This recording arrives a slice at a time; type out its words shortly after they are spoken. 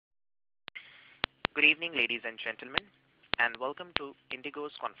Good evening, ladies and gentlemen, and welcome to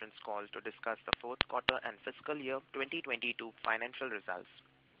INDIGO's conference call to discuss the fourth quarter and fiscal year 2022 financial results.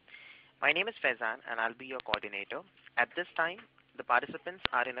 My name is Faizan, and I'll be your coordinator. At this time, the participants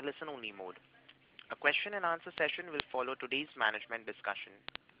are in a listen-only mode. A question and answer session will follow today's management discussion.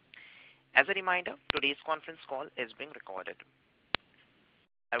 As a reminder, today's conference call is being recorded.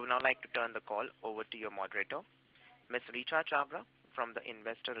 I would now like to turn the call over to your moderator, Ms. Richa Chavra, from the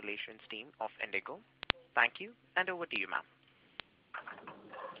Investor Relations team of INDIGO. Thank you, and over to you, ma'am.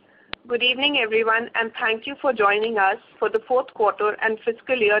 Good evening, everyone, and thank you for joining us for the fourth quarter and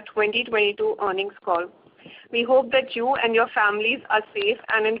fiscal year 2022 earnings call. We hope that you and your families are safe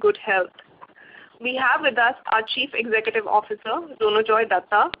and in good health. We have with us our Chief Executive Officer, Ronojoy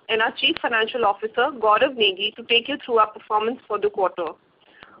Dutta, and our Chief Financial Officer, Gaurav Negi, to take you through our performance for the quarter.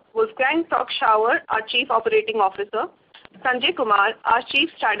 Wolfgang Prock-Schauer, our Chief Operating Officer, Sanjay Kumar, our Chief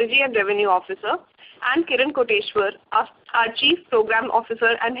Strategy and Revenue Officer, and Kiran Koteshwar, our Chief Program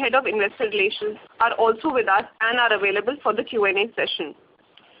Officer and Head of Investor Relations, are also with us and are available for the Q&A session.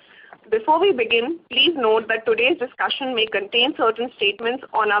 Before we begin, please note that today's discussion may contain certain statements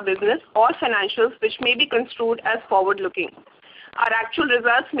on our business or financials which may be construed as forward-looking. Our actual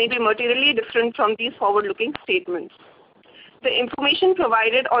results may be materially different from these forward-looking statements. The information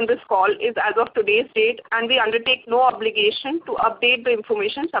provided on this call is as of today's date, and we undertake no obligation to update the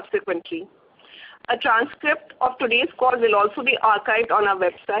information subsequently. A transcript of today's call will also be archived on our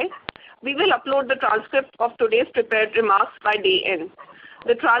website. We will upload the transcript of today's prepared remarks by day end.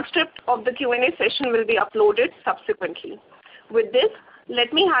 The transcript of the Q&A session will be uploaded subsequently. With this,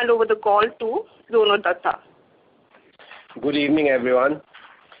 let me hand over the call to Rono Dutta. Good evening, everyone,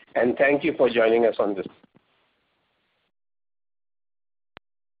 and thank you for joining us on this.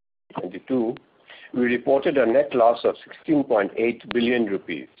 2022, we reported a net loss of 16.8 billion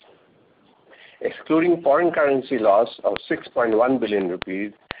rupees. Excluding foreign currency loss of 6.1 billion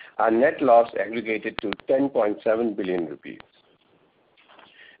rupees, our net loss aggregated to 10.7 billion rupees.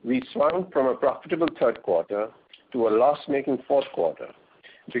 We swung from a profitable third quarter to a loss-making fourth quarter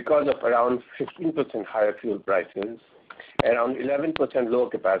because of around 15% higher fuel prices, around 11% lower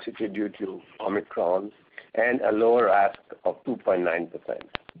capacity due to Omicron, and a lower RASK of 2.9%.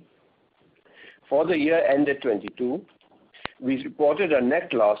 For the year ended 22, we reported a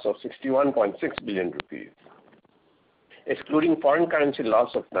net loss of 61.6 billion rupees. Excluding foreign currency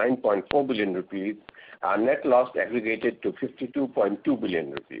loss of 9.4 billion rupees, our net loss aggregated to 52.2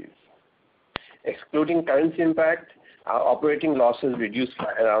 billion rupees. Excluding currency impact, our operating losses reduced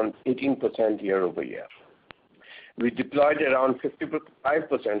by around 18% year-over-year. We deployed around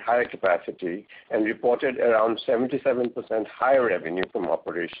 55% higher capacity and reported around 77% higher revenue from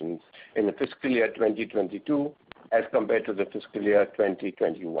operations in the fiscal year 2022 as compared to the fiscal year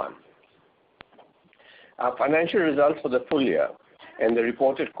 2021. Our financial results for the full year and the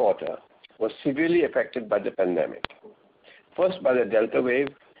reported quarter were severely affected by the pandemic. First by the Delta wave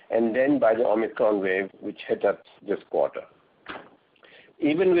and then by the Omicron wave, which hit us this quarter.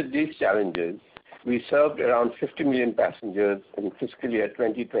 Even with these challenges, we served around 50 million passengers in fiscal year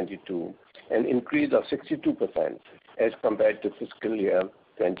 2022, an increase of 62% as compared to fiscal year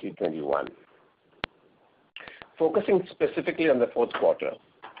 2021. Focusing specifically on the fourth quarter,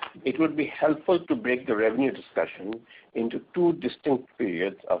 it would be helpful to break the revenue discussion into two distinct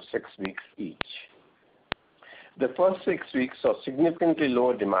periods of 6 weeks each. The first 6 weeks saw significantly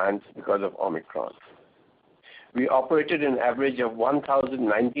lower demand because of Omicron. We operated an average of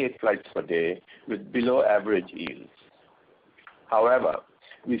 1,098 flights per day with below average yields. However,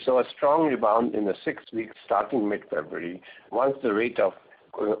 we saw a strong rebound in the 6 weeks starting mid-February once the rate of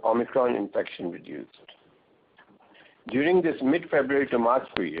Omicron infection reduced. During this mid-February to March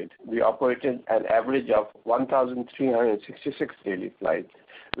period, we operated an average of 1,366 daily flights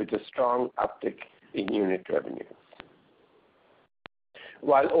with a strong uptick in unit revenues.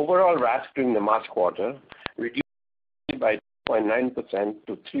 While overall RASK during the March quarter reduced by 0.9%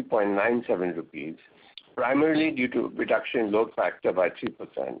 to 3.97 rupees, primarily due to reduction in load factor by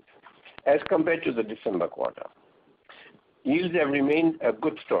 3% as compared to the December quarter. Yields have remained a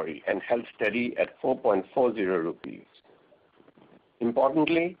good story and held steady at 4.40 rupees.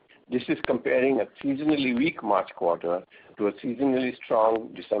 Importantly, this is comparing a seasonally weak March quarter to a seasonally strong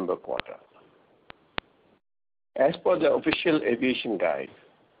December quarter. As per the official aviation guide,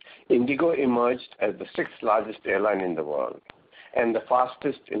 INDIGO emerged as the 6th largest airline in the world and the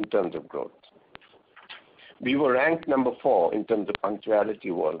fastest in terms of growth. We were ranked number 4 in terms of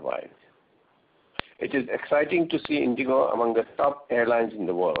punctuality worldwide. It is exciting to see INDIGO among the top airlines in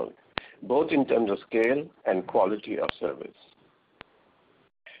the world, both in terms of scale and quality of service.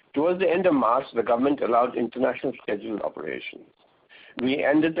 Towards the end of March, the government allowed international scheduled operations. We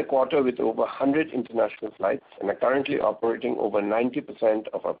ended the quarter with over 100 international flights and are currently operating over 90%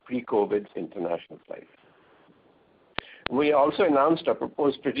 of our pre-COVID international flights. We also announced a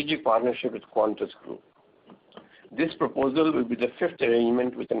proposed strategic partnership with Qantas Group. This proposal will be the fifth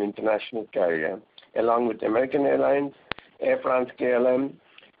arrangement with an international carrier, along with American Airlines, Air France-KLM,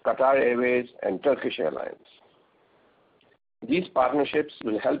 Qatar Airways, and Turkish Airlines. These partnerships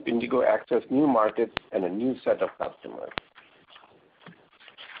will help IndiGo access new markets and a new set of customers.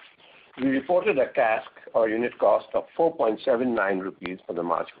 We reported a CASK, or unit cost, of 4.79 rupees for the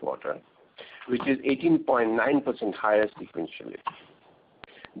March quarter, which is 18.9% higher sequentially.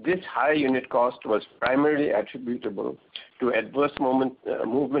 This higher unit cost was primarily attributable to adverse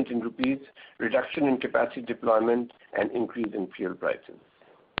movement in rupees, reduction in capacity deployment, and increase in fuel prices.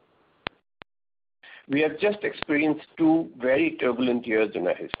 We have just experienced two very turbulent years in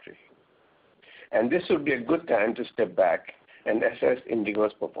our history, and this would be a good time to step back and assess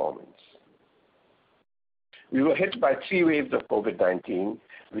IndiGo's performance. We were hit by three waves of COVID-19,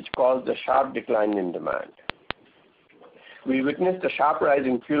 which caused a sharp decline in demand. We witnessed a sharp rise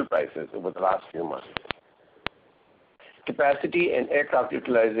in fuel prices over the last few months. Capacity and aircraft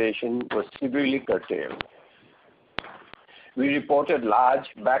utilization was severely curtailed. We reported large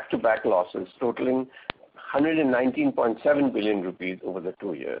back-to-back losses totaling 119.7 billion rupees over the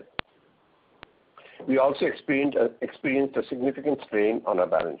 2 years. We also experienced a significant strain on our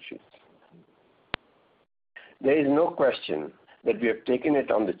balance sheets. There is no question that we have taken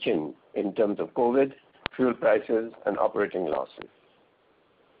it on the chin in terms of COVID, fuel prices, and operating losses.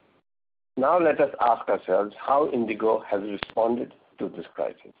 Now let us ask ourselves how IndiGo has responded to this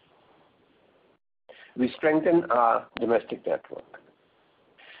crisis. We strengthened our domestic network.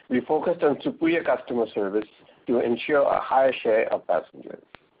 We focused on superior customer service to ensure a higher share of passengers.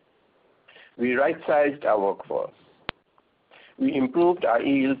 We right-sized our workforce. We improved our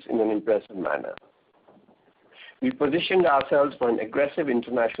yields in an impressive manner. We positioned ourselves for an aggressive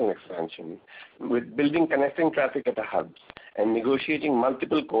international expansion with building connecting traffic at the hubs and negotiating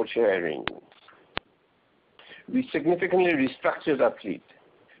multiple codeshare arrangements. We significantly restructured our fleet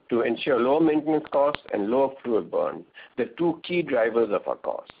to ensure lower maintenance costs and lower fuel burn, the two key drivers of our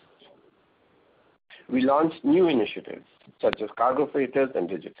costs. We launched new initiatives such as cargo freighters and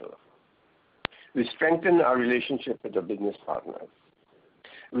digital. We strengthened our relationship with the business partners.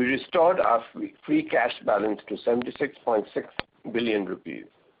 We restored our free cash balance to 76.6 billion rupees.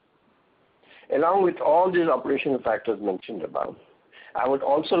 Along with all these operational factors mentioned above, I would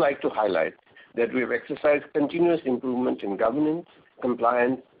also like to highlight that we have exercised continuous improvement in governance,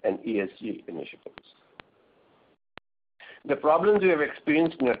 compliance, and ESG initiatives. The problems we have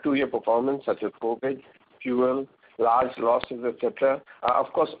experienced in our 2-year performance, such as COVID, fuel, large losses, etc., are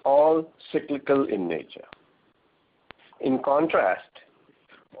of course all cyclical in nature. In contrast,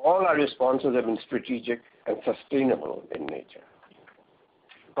 all our responses have been strategic and sustainable in nature.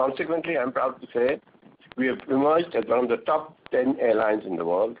 Consequently, I'm proud to say we have emerged as one of the top 10 airlines in the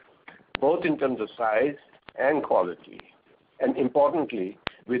world, both in terms of size and quality, and importantly,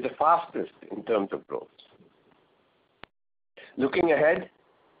 with the fastest in terms of growth. Looking ahead,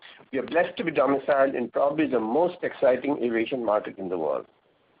 we are blessed to be domiciled in probably the most exciting aviation market in the world.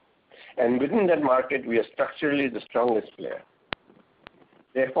 And within that market, we are structurally the strongest player.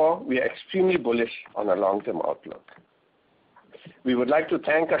 Therefore, we are extremely bullish on our long-term outlook. We would like to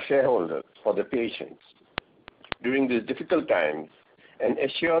thank our shareholders for their patience during these difficult times and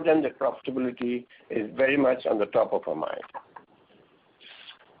assure them that profitability is very much on the top of our mind.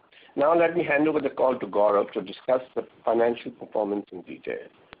 Now let me hand over the call to Gaurav to discuss the financial performance in detail.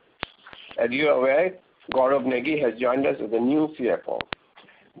 As you are aware, Gaurav Negi has joined us as a new CFO.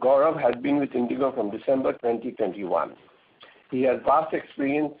 Gaurav has been with IndiGo from December 2021. He has vast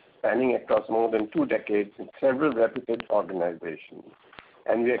experience spanning across more than 2 decades in several reputed organizations,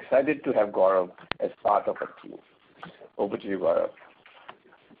 and we are excited to have Gaurav as part of our team. Over to you, Gaurav.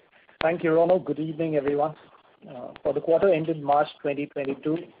 Thank you, Ronald. Good evening, everyone. For the quarter ended March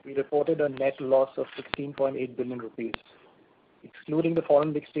 2022, we reported a net loss of 16.8 billion rupees. Excluding the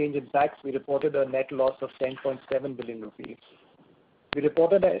foreign exchange impacts, we reported a net loss of 10.7 billion rupees. We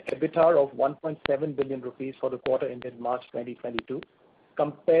reported an EBITDA of 1.7 billion rupees for the quarter ended March 2022,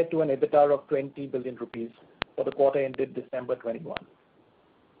 compared to an EBITDA of 20 billion rupees for the quarter ended December 21.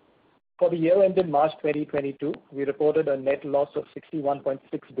 For the year ended March 2022, we reported a net loss of 61.6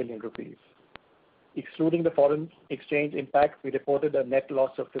 billion rupees. Excluding the foreign exchange impact, we reported a net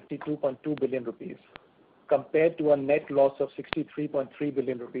loss of 52.2 billion rupees, compared to a net loss of 63.3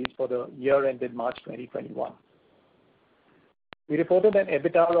 billion rupees for the year ended March 2021. We reported an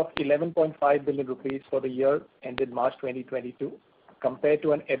EBITDA of 11.5 billion rupees for the year ended March 2022, compared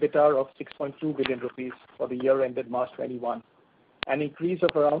to an EBITDA of 6.2 billion rupees for the year ended March 21, an increase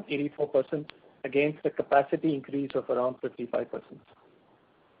of around 84% against a capacity increase of around 55%.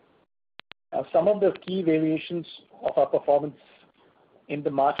 Now, some of the key variations of our performance in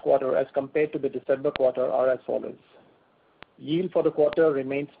the March quarter as compared to the December quarter are as follows. Yield for the quarter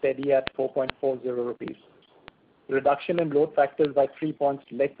remained steady at 4.40 rupees. Reduction in load factors by 3 points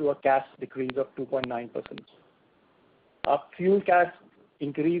led to a CASK decrease of 2.9%. Our fuel CASK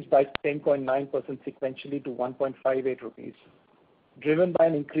increased by 10.9% sequentially to 1.58 rupees, driven by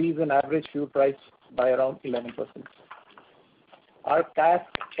an increase in average fuel price by around 11%. Our CASK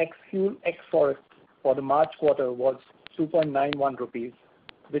ex-fuel ex-forex for the March quarter was 2.91 rupees,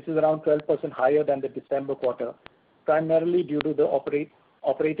 which is around 12% higher than the December quarter, primarily due to the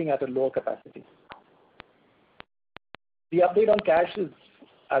operating at a lower capacity. The update on cash is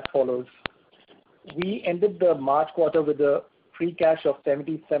as follows. We ended the March quarter with a free cash of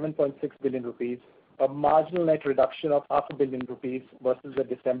 77.6 billion rupees, a marginal net reduction of half a billion rupees versus the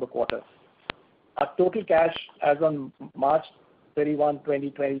December quarter. Our total cash as on March 31,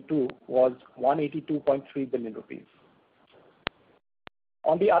 2022 was 182.3 billion rupees.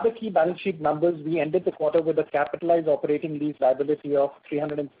 On the other key balance sheet numbers, we ended the quarter with a capitalized operating lease liability of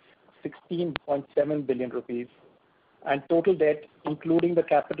 316.7 billion rupees and total debt, including the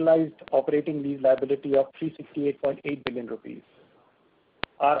capitalized operating lease liability of 368.8 billion rupees.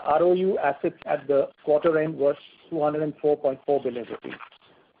 Our ROU assets at the quarter end was 204.4 billion rupees.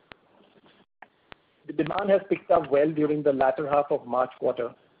 The demand has picked up well during the latter half of March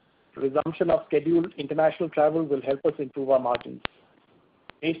quarter. Resumption of scheduled international travel will help us improve our margins.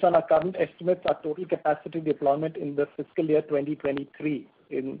 Based on our current estimates, our total capacity deployment in the fiscal year 2023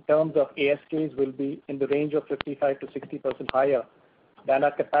 in terms of ASKs will be in the range of 55 to 60% higher than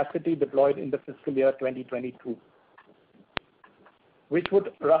our capacity deployed in the fiscal year 2022, which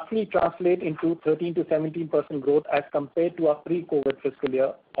would roughly translate into 13 to 17% growth as compared to our pre-COVID fiscal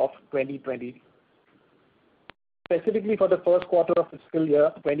year of 2020. Specifically for the first quarter of fiscal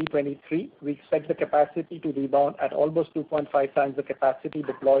year 2023, we expect the capacity to rebound at almost 2.5 times the capacity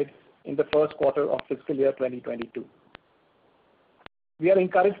deployed in the first quarter of fiscal year 2022. We are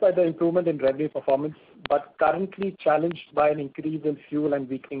encouraged by the improvement in revenue performance, but currently challenged by an increase in fuel and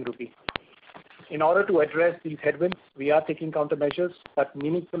weakening rupee. In order to address these headwinds, we are taking countermeasures, but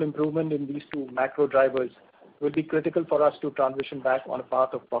meaningful improvement in these two macro drivers will be critical for us to transition back on a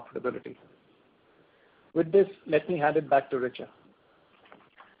path of profitability. With this, let me hand it back to Richa.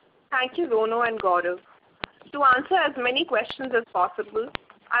 Thank you, Rono and Gaurav. To answer as many questions as possible,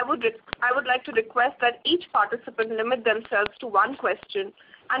 I would like to request that each participant limit themselves to one question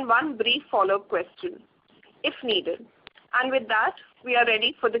and one brief follow-up question, if needed. And with that, we are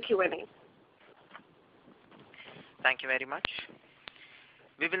ready for the Q&A. Thank you very much.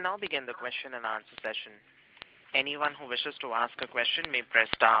 We will now begin the question and answer session. Anyone who wishes to ask a question may press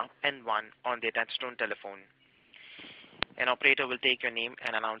star and one on their touchtone telephone. An operator will take your name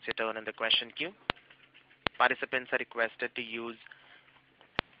and announce your turn in the question queue. Participants are requested to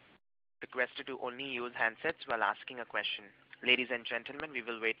only use handsets while asking a question. Ladies and gentlemen, we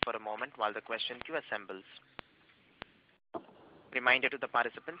will wait for a moment while the question queue assembles. Reminder to the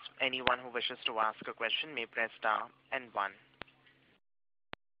participants, anyone who wishes to ask a question may press star and one.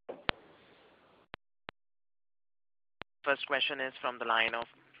 First question is from the line of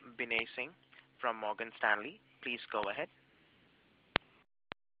Binay Singh from Morgan Stanley. Please go ahead.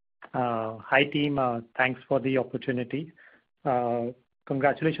 Hi team, thanks for the opportunity.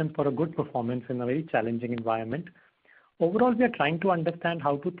 Congratulations for a good performance in a very challenging environment. Overall, we are trying to understand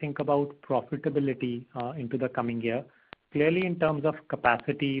how to think about profitability into the coming year. Clearly, in terms of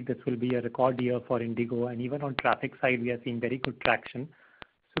capacity, this will be a record year for IndiGo, and even on traffic side, we are seeing very good traction.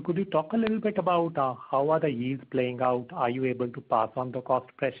 So could you talk a little bit about how are the yields playing out? Are you able to pass on the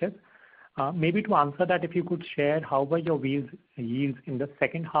cost pressures? Maybe to answer that, if you could share how were your yields in the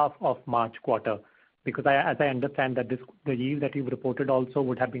second half of March quarter? Because as I understand that the yield that you've reported also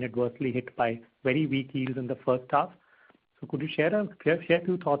would have been adversely hit by very weak yields in the first half. So could you share a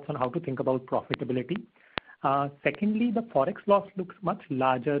few thoughts on how to think about profitability? Secondly, the forex loss looks much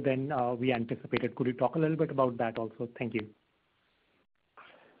larger than we anticipated. Could you talk a little bit about that also? Thank you.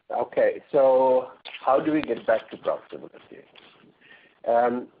 Okay, so how do we get back to profitability?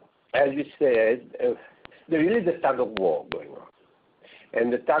 As you said, there really is a tug of war going on.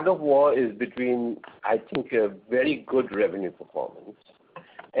 And the tug of war is between, I think, a very good revenue performance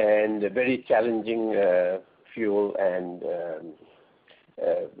and a very challenging fuel and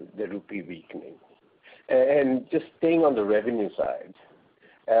the rupee weakening. And just staying on the revenue side,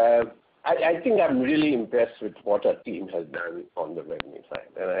 I think I'm really impressed with what our team has done on the revenue side,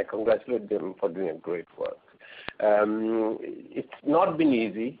 and I congratulate them for doing a great work. It's not been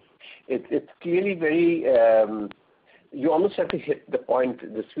easy. It's clearly very, you almost have to hit the point,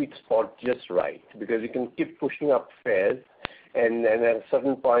 the sweet spot just right, because you can keep pushing up fares, and at a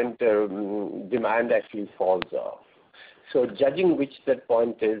certain point, demand actually falls off. So judging which that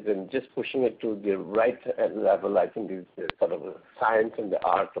point is and just pushing it to the right level, I think is sort of a science and the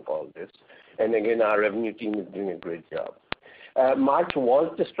art of all this. And again, our revenue team is doing a great job. March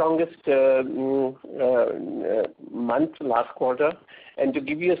was the strongest month last quarter. And to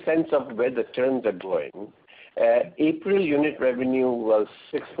give you a sense of where the trends are going, April unit revenue was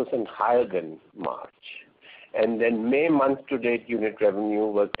 6% higher than March. And then May month-to-date unit revenue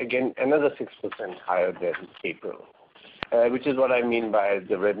was, again, another 6% higher than April. Which is what I mean by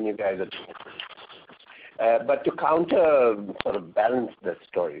the revenue guys are doing it. But to counter, sort of balance that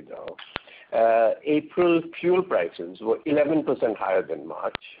story though, April fuel prices were 11% higher than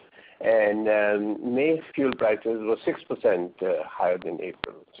March, and May fuel prices were 6% higher than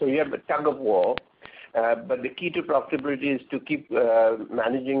April. So you have a tug of war, but the key to profitability is to keep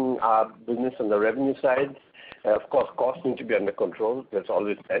managing our business on the revenue side. Of course, costs need to be under control, that's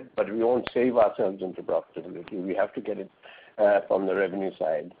always said, but we won't save ourselves into profitability. We have to get it from the revenue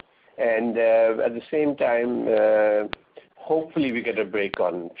side. And at the same time, hopefully we get a break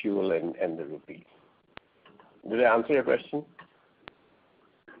on fuel and the rupee. Did I answer your question?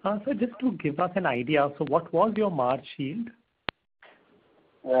 So just to give us an idea, so what was your March yield?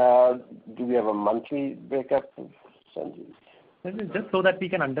 Do we have a monthly breakup, Sanjeev? Just so that we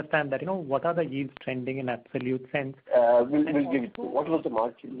can understand that, what are the yields trending in absolute sense? We'll give it. What was the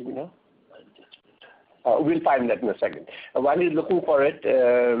March yield, we'll find that in a second. While he's looking for it,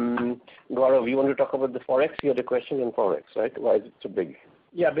 Gaurav, you want to talk about the Forex? You had a question on Forex, right? Why is it so big?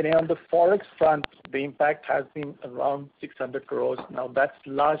 Yeah, Vinay, on the Forex front, the impact has been around 600 crores. Now, that's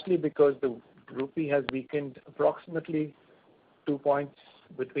largely because the rupee has weakened approximately 2 points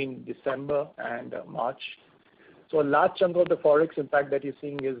between December and March. So a large chunk of the Forex impact that you're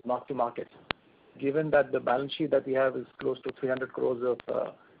seeing is mark-to-market. Given that the balance sheet that we have is close to 300 crores of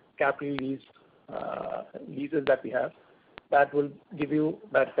capital leases that we have, that will give you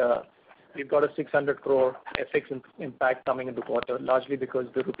that we've got a 600 crore FX impact coming into quarter, largely because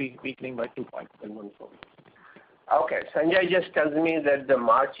the rupee weakening by 2 points in 1 quarter. Okay, Sanjay just tells me that the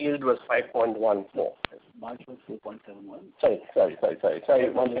March yield was 5.14. March was 4.71. Sorry,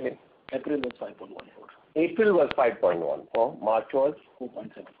 1 second. April was 5.14. April was 5.14. March was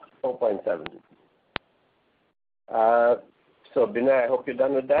 4.7. So, Binay, I hope you're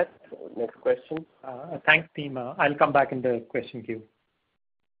done with that. Next question. Thanks, team. I'll come back in the question queue.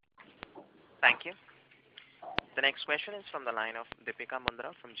 Thank you. The next question is from the line of Deepika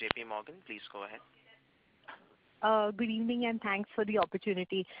Mundra from JP Morgan. Please go ahead. Good evening and thanks for the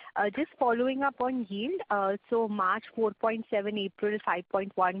opportunity. Just following up on yield, so March 4.7, April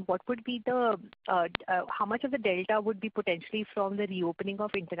 5.1, what would be the, how much of the delta would be potentially from the reopening of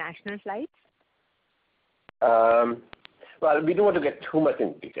international flights? Well, we don't want to get too much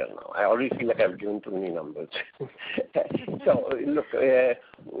in detail now. I already feel like I've given too many numbers. So, look,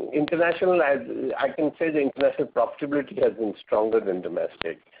 international, I can say the international profitability has been stronger than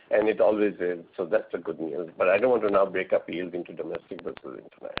domestic, and it always is, so that's the good news. But I don't want to now break up yield into domestic versus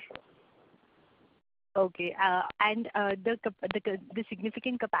international. Okay, and the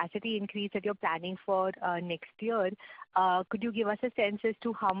significant capacity increase that you're planning for next year, could you give us a sense as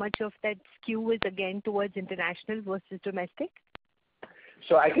to how much of that skew is again towards international versus domestic?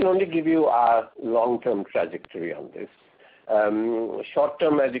 So I can only give you our long-term trajectory on this.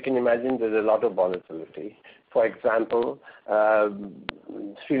 Short-term, as you can imagine, there's a lot of volatility. For example,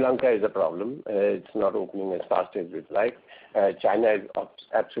 Sri Lanka is a problem. It's not opening as fast as we'd like. China is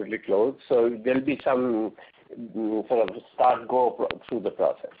absolutely closed. So there'll be some sort of start-go through the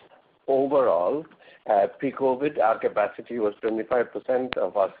process. Overall, pre-COVID, our capacity was 25%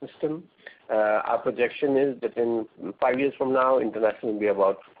 of our system. Our projection is that in 5 years from now, international will be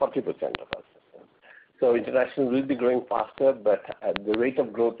about 40% of our system. So international will be growing faster, but the rate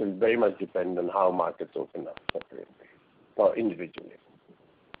of growth will very much depend on how markets open up separately or individually.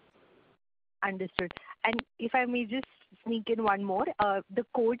 Understood. And if I may just sneak in one more, the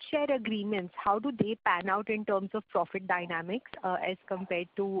code share agreements, how do they pan out in terms of profit dynamics as compared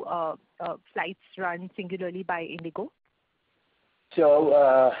to flights run singularly by IndiGo?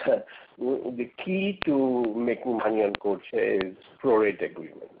 So the key to making money on code share is prorate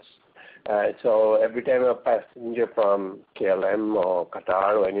agreements. So every time a passenger from KLM or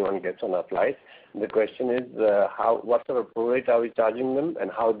Qatar or anyone gets on a flight, The question is, what sort of pro rate are we charging them, and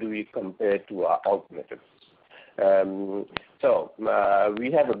how do we compare to our alternatives? We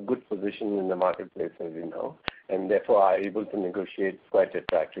have a good position in the marketplace, as you know, and therefore are able to negotiate quite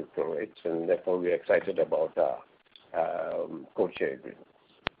attractive pro rates, and therefore we are excited about our code-share agreement.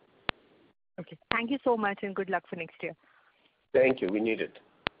 Okay. Thank you so much, and good luck for next year. Thank you. We need it.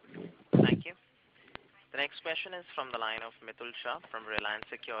 Thank you. The next question is from the line of Mitul Shah from Reliance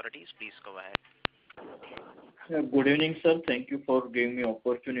Securities. Please go ahead. Good evening, sir. Thank you for giving me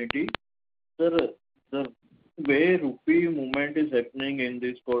opportunity. Sir, the way rupee movement is happening in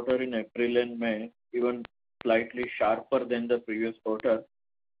this quarter in April and May, even slightly sharper than the previous quarter,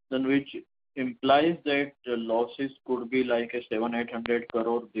 then which implies that the losses could be like a 700-800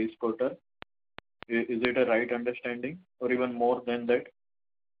 crore this quarter. Is it a right understanding, or even more than that?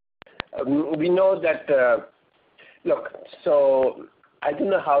 We know that. Look, so I don't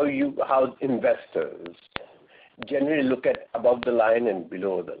know how investors generally look at above the line and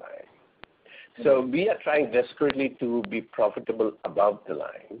below the line. So we are trying desperately to be profitable above the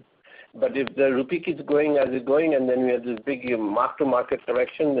line. But if the rupee keeps going as it's going, and then we have this big mark-to-market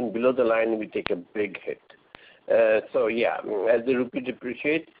correction, then below the line we take a big hit. As the rupee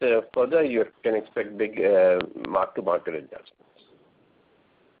depreciates further, you can expect big mark-to-market adjustments.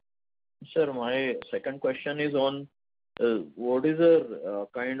 Sir, my second question is on what is a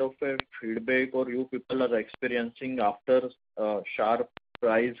kind of a feedback or you people are experiencing after sharp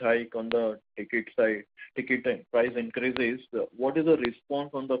price hike on the ticket price increases. What is the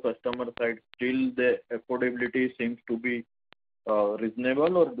response on the customer side? Still the affordability seems to be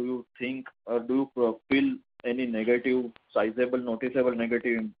reasonable, or do you think, or do you feel any negative, sizable, noticeable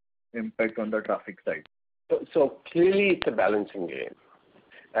negative impact on the traffic side? So clearly it's a balancing game.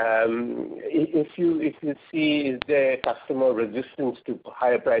 If you see is there customer resistance to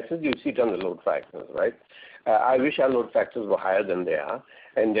higher prices, you see it on the load factors, right? I wish our load factors were higher than they are,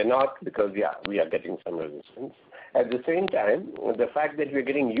 and they're not because we are getting some resistance. At the same time, the fact that we're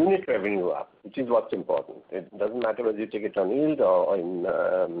getting unit revenue up, which is what's important. It doesn't matter whether you take it on yield or in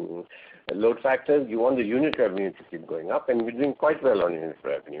load factors. You want the unit revenue to keep going up, and we're doing quite well on unit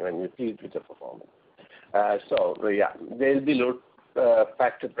revenue, and we're pleased with the performance. There'll be load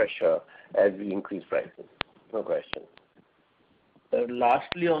factor pressure as we increase prices. No question.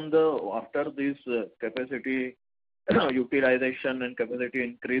 Lastly, after this capacity utilization and capacity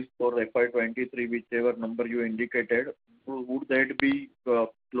increase for FY23, whichever number you indicated, would that be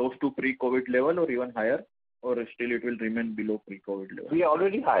close to pre-COVID level or even higher, or still it will remain below pre-COVID level? We are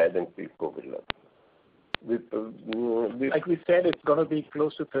already higher than pre-COVID level. Like we said, it's going to be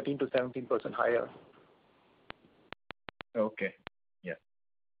close to 13 to 17% higher. Okay. Yeah.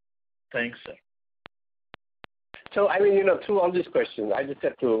 Thanks, sir. So, through all these questions, I just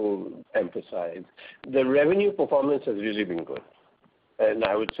have to emphasize the revenue performance has really been good. And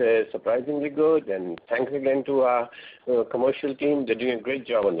I would say surprisingly good. And thanks again to our commercial team. They're doing a great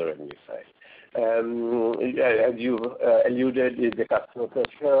job on the revenue side. As you alluded, is the customer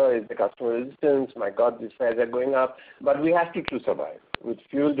pressure, is the customer resistance? My God, these fares are going up. But we have to survive. With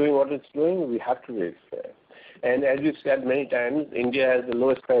fuel doing what it's doing, we have to raise fares. And as we've said many times, India has the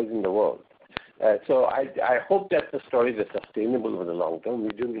lowest fares in the world. So I hope that the stories are sustainable over the long term. We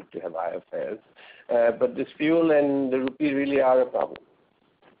do need to have higher fares. But this fuel and the rupee really are a problem.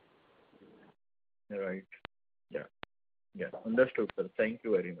 Right. Yeah. Understood, sir. Thank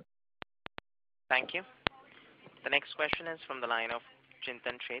you very much. Thank you. The next question is from the line of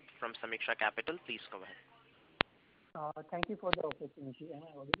Chintan Sheth from Samiksha Capital. Please go ahead. Thank you for the opportunity. Am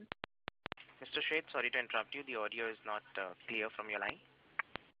I audible? Mr. Sheth, sorry to interrupt you. The audio is not clear from your line.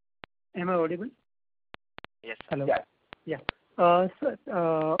 Am I audible? Yes, sir. Hello. Yeah.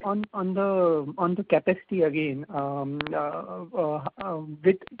 Sir, on the capacity again,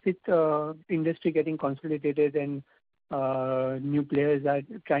 with industry getting consolidated and new players are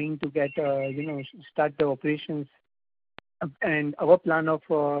trying to get start the operations, and our plan of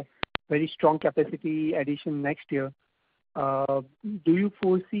very strong capacity addition next year. Do you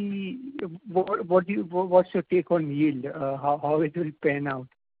foresee what's your take on yield? How it will pan out?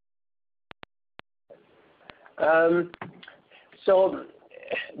 So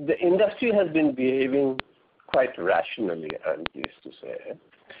the industry has been behaving quite rationally, I'm pleased to say.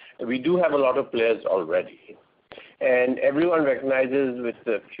 We do have a lot of players already. And everyone recognizes with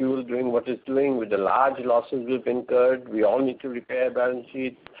the fuel doing what it's doing, with the large losses we've incurred, we all need to repair balance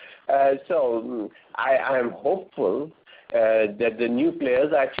sheets. So I am hopeful that the new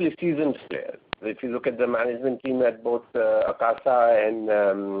players are actually seasoned players. If you look at the management team at both Akasa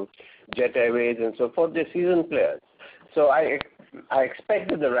and Jet Airways and so forth, they're seasoned players. So I I expect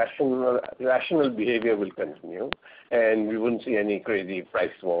that the rational behavior will continue, and we wouldn't see any crazy price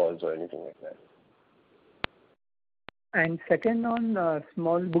wars or anything like that. And second, on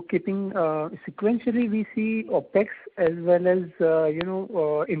small bookkeeping, sequentially we see OPEX as well as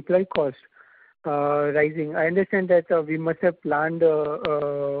employee cost rising. I understand that we must have planned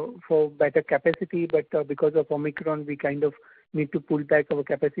for better capacity, but because of Omicron, we kind of need to pull back our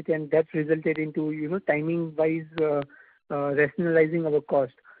capacity, and that resulted into timing-wise rationalizing our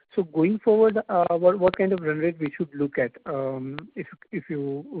cost. So going forward, what kind of run rate we should look at? If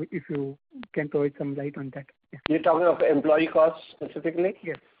you can provide some light on that. Yeah. You're talking of employee costs specifically?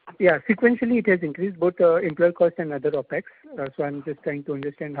 Yes. Yeah. Sequentially, it has increased both employee cost and other OPEX. So I'm just trying to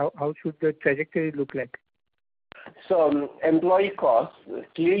understand how should the trajectory look like. So employee costs,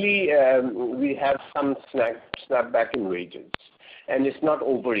 clearly we have some snapback in wages, and it's not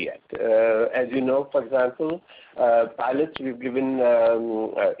over yet. As you know, for example, pilots we've given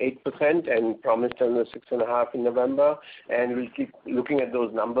 8% and promised another 6.5% in November, and we'll keep looking at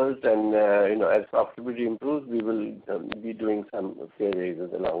those numbers. And as profitability improves, we will be doing some pay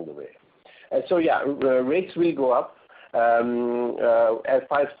raises along the way. So rates will go up. As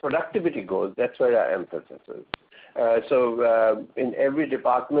far as productivity goes, that's where our emphasis is. So in every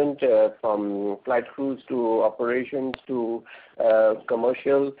department, from flight crews to operations to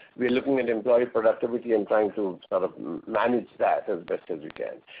commercial, we're looking at employee productivity and trying to sort of manage that as best as we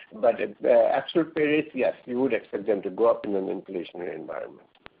can. But absolute pay rates, yes, you would expect them to go up in an inflationary environment.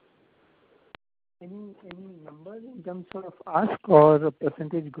 Any numbers in terms of ask or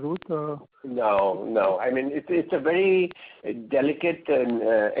percentage growth? No. I mean, it's a very delicate, and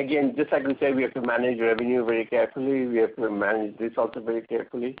again, just like we say, we have to manage revenue very carefully. We have to manage this also very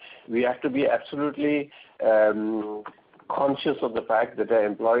carefully. We have to be absolutely conscious of the fact that our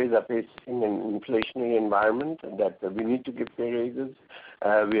employees are facing an inflationary environment, that we need to give pay raises.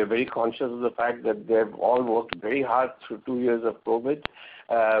 We are very conscious of the fact that they've all worked very hard through 2 years of COVID.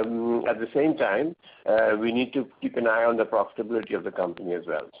 At the same time, we need to keep an eye on the profitability of the company as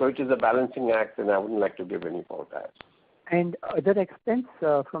well. So it is a balancing act, and I wouldn't like to give any forecast. And other expense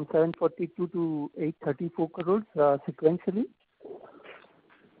from 742 to 834 crores sequentially?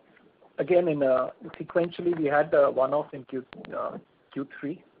 Again, sequentially, we had one-off in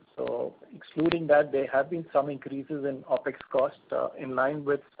Q3. So excluding that, there have been some increases in OPEX cost in line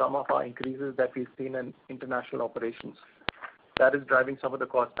with some of our increases that we've seen in international operations. That is driving some of the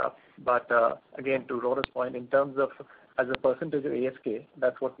cost up. But again, to Rona's point, in terms of as a percentage of ASK,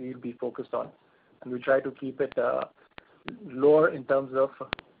 that's what we'll be focused on. And we try to keep it lower in terms of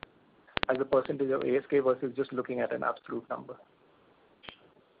as a percentage of ASK versus just looking at an absolute number.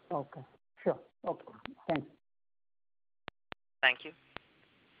 Okay. Sure. Okay. Thanks. Thank you.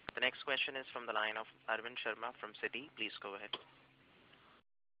 The next question is from the line of Arvind Sharma from Citi. Please go ahead.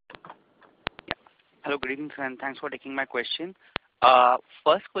 Hello, good evening, sir, and thanks for taking my question.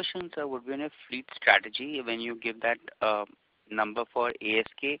 First question, sir, would be on your fleet strategy. When you give that number for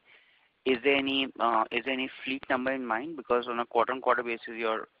ASK, is there any fleet number in mind? Because on a quarter-on-quarter basis,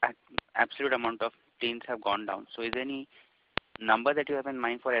 your absolute amount of planes have gone down. So is there any number that you have in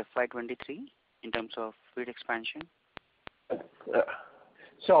mind for FY23 in terms of fleet expansion?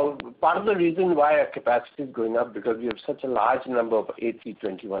 So part of the reason why our capacity is going up because we have such a large number of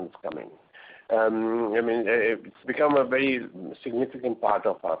A321s coming. It's become a very significant part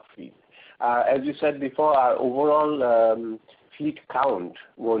of our fleet. As you said before, our overall fleet count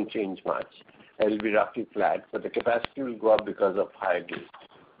won't change much. It will be roughly flat, but the capacity will go up because of higher gates.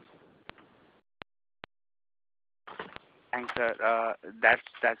 Thanks, sir.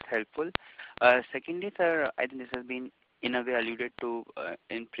 That's helpful. Secondly, sir, I think this has been in a way alluded to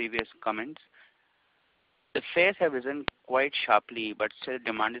in previous comments. The fares have risen quite sharply, but still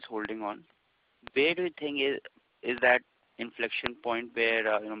demand is holding on. Where do you think is that inflection point where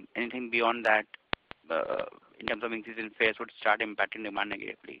anything beyond that, in terms of increase in fares, would start impacting demand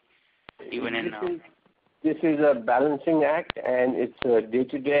negatively? This is a balancing act, and it's a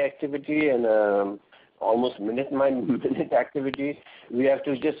day-to-day activity and almost minute-by-minute activity. We have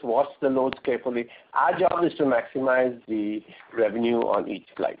to just watch the loads carefully. Our job is to maximize the revenue on each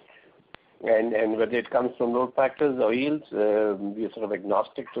flight. And whether it comes from load factors or yields, we are sort of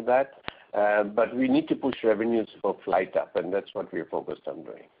agnostic to that. But we need to push revenues for flight up, and that's what we're focused on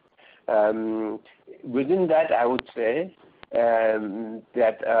doing. Within that, I would say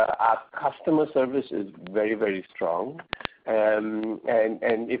that our customer service is very, very strong. And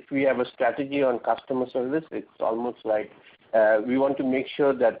if we have a strategy on customer service, it's almost like we want to make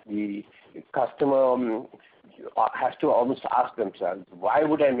sure that the customer has to almost ask themselves, why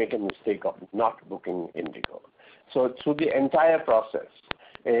would I make a mistake of not booking InDigo? So through the entire process,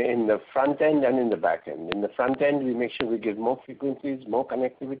 in the front end and in the back end. In the front end, we make sure we give more frequencies, more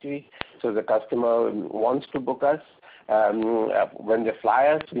connectivity, so the customer wants to book us. When they fly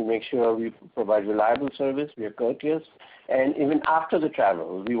us, we make sure we provide reliable service, we are courteous, and even after the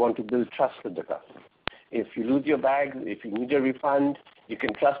travel, we want to build trust with the customer. If you lose your bag, if you need a refund, you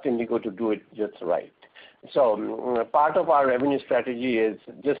can trust IndiGo to do it just right. So part of our revenue strategy is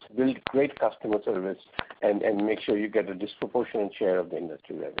just build great customer service and make sure you get a disproportionate share of the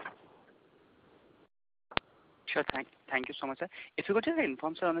industry revenue. Sure. Thank you so much, sir. If you could just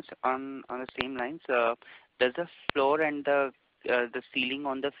inform, sir, on the same lines, does the floor and the ceiling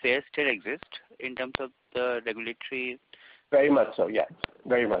on the fare still exist in terms of the regulatory? Very much so, yes.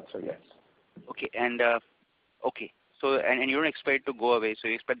 Very much so, yes. Okay, and so and you don't expect it to go away. So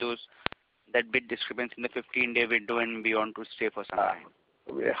you expect that bit discrepancy in the 15-day window and beyond to stay for some time?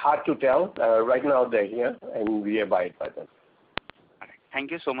 Hard to tell. Right now they're here, and we abide by them. All right.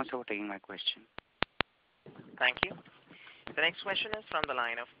 Thank you so much for taking my question. Thank you. The next question is from the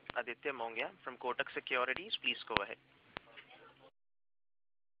line of Aditya Mongia from Kotak Securities. Please go ahead.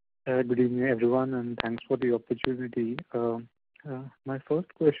 Good evening, everyone, and thanks for the opportunity. My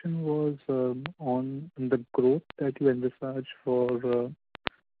first question was on the growth that you envisage for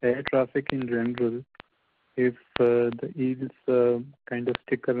air traffic in general. If the yields kind of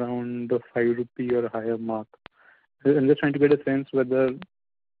stick around the 5 rupee or higher mark. I'm just trying to get a sense whether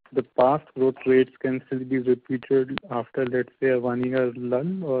the past growth rates can still be repeated after, let's say, a 1-year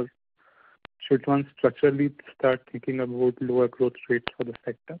lull, or should one structurally start thinking about lower growth rates for the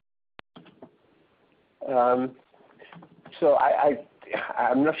sector? So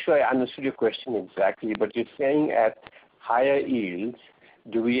I'm not sure I understood your question exactly, but you're saying at higher yields,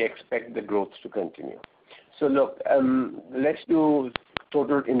 do we expect the growth to continue? So look, let's do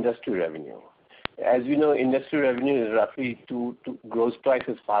total industry revenue. As you know, industry revenue is roughly grows twice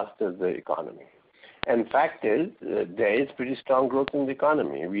as fast as the economy. And fact is, there is pretty strong growth in the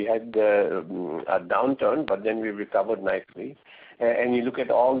economy. We had a downturn, but then we recovered nicely. And you look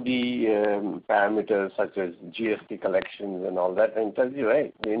at all the parameters such as GST collections and all that, and it tells you,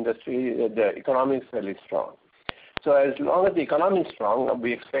 right, the economy is fairly strong. So as long as the economy is strong,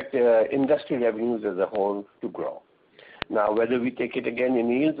 we expect industry revenues as a whole to grow. Now, whether we take it again in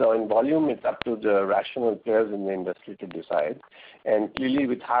yields or in volume, it's up to the rational players in the industry to decide. And clearly,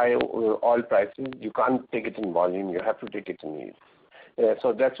 with high oil prices, you can't take it in volume. You have to take it in yields.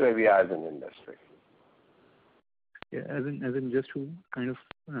 So that's where we are as an industry. Yeah, as in just to kind of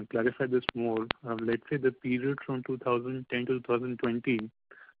clarify this more, let's say the period from 2010 to 2020,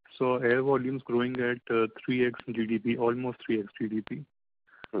 so air volumes growing at 3x GDP, almost 3x GDP.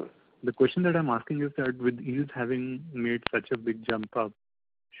 The question that I'm asking is that with yields having made such a big jump up,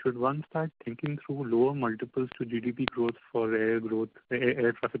 should one start thinking through lower multiples to GDP growth for air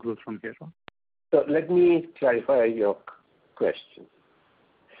traffic growth from here on? So let me clarify your question.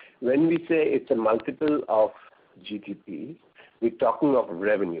 When we say it's a multiple of GDP, we're talking of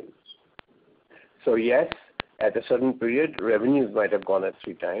revenues. So yes, at a certain period, revenues might have gone at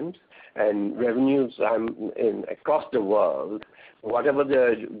 3 times, and revenues across the world, whatever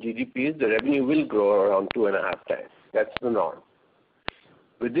the GDP is, the revenue will grow around 2.5 times. That's the norm.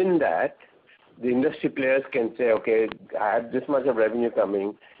 Within that, the industry players can say, okay, I have this much of revenue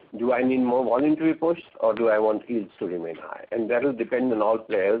coming. Do I need more volume to be pushed, or do I want yields to remain high? And that will depend on all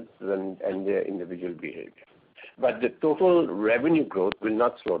players and their individual behavior. But the total revenue growth will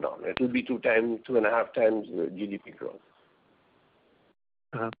not slow down. It will be 2.5 times GDP growth.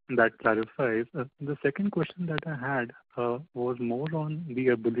 That clarifies. The second question that I had was more on the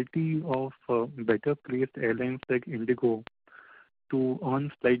ability of better placed airlines like IndiGo to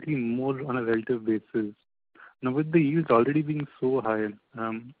earn slightly more on a relative basis. Now, with the yields already being so high,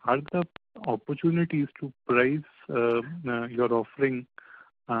 are the opportunities to price your offering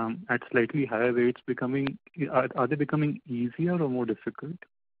at slightly higher rates are they becoming easier or more difficult?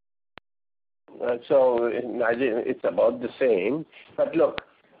 So it's about the same. But look,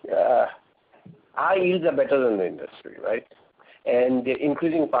 our yields are better than the industry, right? And they're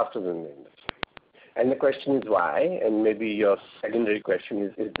increasing faster than the industry. And the question is why, and maybe your secondary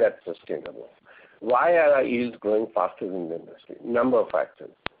question is that sustainable? Why are our yields growing faster than the industry? Number of factors.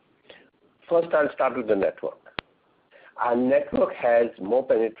 First, I'll start with the network. Our network has more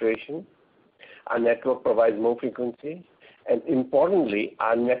penetration. Our network provides more frequency. And importantly,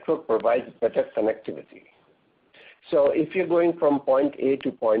 our network provides better connectivity. So if you're going from point A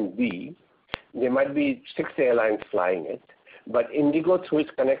to point B, there might be 6 airlines flying it, but IndiGo, through its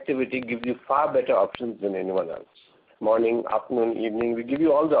connectivity, gives you far better options than anyone else. Morning, afternoon, evening, we give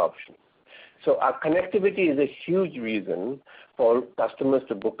you all the options. So our connectivity is a huge reason for customers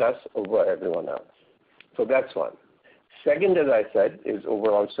to book us over everyone else. So that's one. Second, as I said, is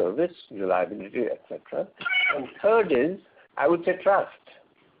overall service, reliability, etc. And third is, I would say, trust.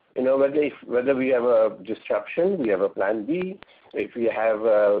 Whether we have a disruption, we have a plan B. If we have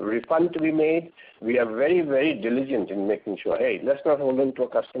a refund to be made, we are very, very diligent in making sure, hey, let's not hold on to a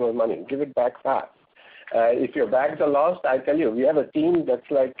customer's money. Give it back fast. If your bags are lost, I tell you, we have a team that's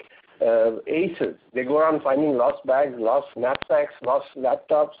like aces. They go around finding lost bags, lost knapsacks, lost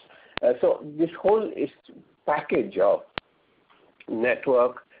laptops. So this whole package of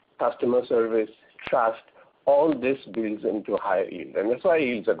network, customer service, trust, all this builds into higher yield. And that's why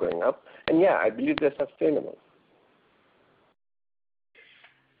yields are going up. And yeah, I believe they're sustainable.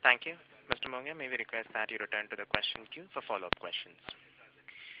 Thank you. Mr. Mongia, may we request that you return to the question queue for follow-up questions.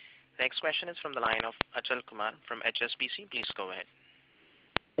 Next question is from the line of Achal Kumar from HSBC. Please go ahead.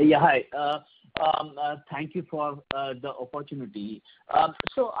 Yeah, hi. Thank you for the opportunity.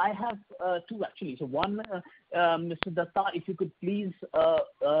 So I have two actually. So one, Mr. Datta, if you could please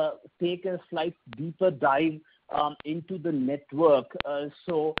take a slight deeper dive into the network.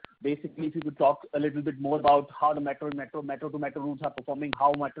 So basically, if you could talk a little bit more about how the metro to metro routes are performing,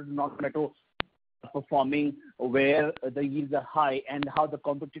 how metro to non-metro performing, where the yields are high, and how the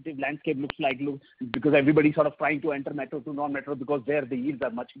competitive landscape looks like, because everybody's sort of trying to enter metro to non-metro because there the yields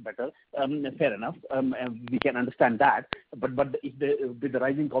are much better. Fair enough. We can understand that. But with the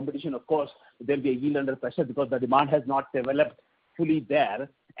rising competition, of course, there'll be a yield under pressure because the demand has not developed fully there.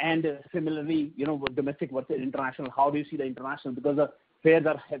 And similarly, domestic versus international, how do you see the international? Because the fares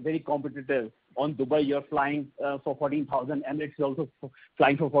are very competitive. On Dubai, you're flying for 14,000. Emirates is also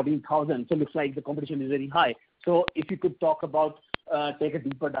flying for 14,000. So it looks like the competition is very high. So if you could talk about, take a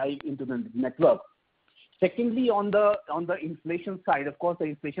deeper dive into the network. Secondly, on the inflation side, of course, the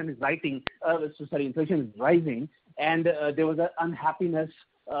inflation is rising, and there was an unhappiness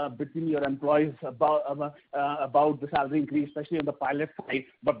between your employees about the salary increase, especially on the pilot side.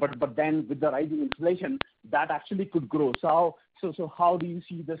 But then with the rising inflation, that actually could grow. So how do you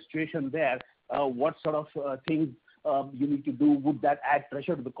see the situation there? What sort of things you need to do? Would that add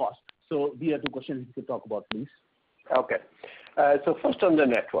pressure to the cost? So these are two questions you could talk about, please. Okay. So first on the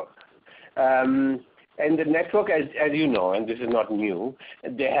network. And the network, as you know, and this is not new,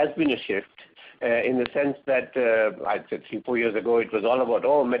 there has been a shift in the sense that I'd say 3-4 years ago, it was all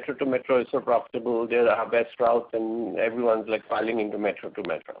about, metro to metro is so profitable, they're our best routes, and everyone's like piling into metro to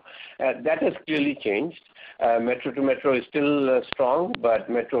metro. That has clearly changed. Metro to metro is still strong, but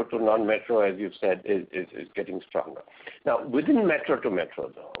metro to non-metro, as you've said, is getting stronger. Now, within metro to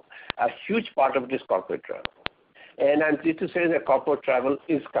metro, though, a huge part of it is corporate travel. And I'm pleased to say that corporate travel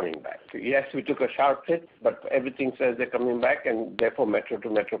is coming back. Yes, we took a sharp hit, but everything says they're coming back, and therefore metro to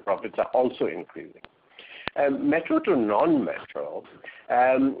metro profits are also increasing. Metro to non-metro,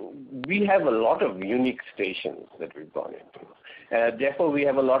 we have a lot of unique stations that we've gone into. Therefore, we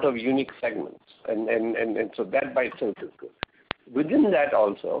have a lot of unique segments, and so that by itself is good. Within that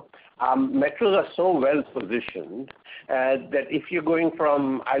also, metros are so well positioned that if you're going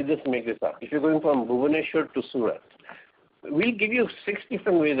from, I'll just make this up, if you're going from Bhubaneswar to Surat, we'll give you 6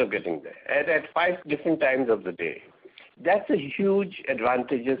 different ways of getting there at 5 different times of the day. That's a huge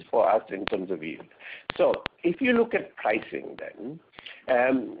advantage for us in terms of yield. So if you look at pricing then,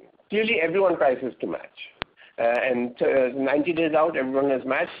 clearly everyone prices to match. And 90 days out, everyone has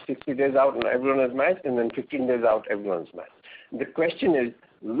matched, 60 days out, and everyone has matched, and then 15 days out, everyone's matched. The question is,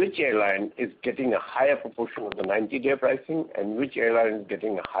 which airline is getting a higher proportion of the 90-day pricing, and which airline is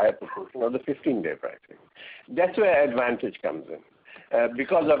getting a higher proportion of the 15-day pricing? That's where advantage comes in.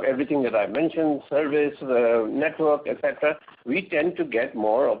 Because of everything that I mentioned, service, network, etc., we tend to get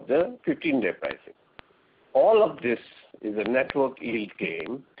more of the 15-day pricing. All of this is a network yield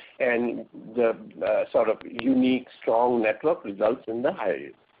game, and the sort of unique, strong network results in the higher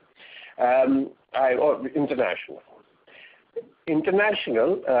yield. International.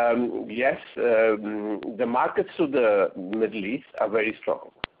 International, yes, the markets to the Middle East are very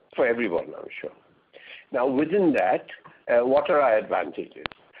strong for everyone, I'm sure. Now, within that, what are our advantages?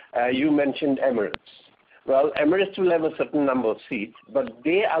 You mentioned Emirates. Well, Emirates will have a certain number of seats, but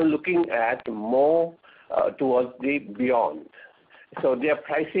they are looking at more towards the beyond. So they are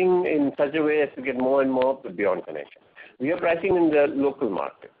pricing in such a way as to get more and more of the beyond connection. We are pricing in the local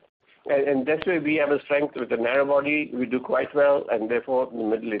market. And that's where we have a strength with the narrow body. We do quite well, and therefore the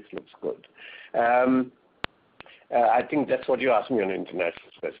Middle East looks good. I think that's what you asked me on international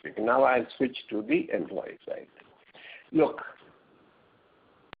specific. Now I'll switch to the employee side. Look,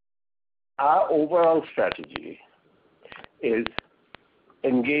 our overall strategy is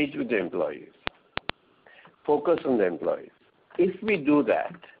engage with the employees, focus on the employees. If we do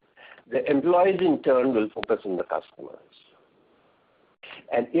that, the employees in turn will focus on the customers.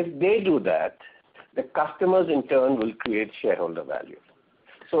 And if they do that, the customers in turn will create shareholder value.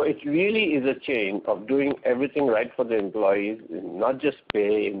 So it really is a chain of doing everything right for the employees, not just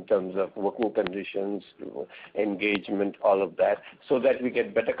pay in terms of working conditions, engagement, all of that, so that we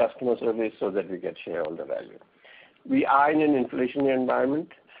get better customer service, so that we get shareholder value. We are in an inflationary environment.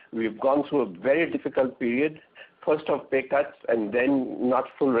 We've gone through a very difficult period, first of pay cuts and then not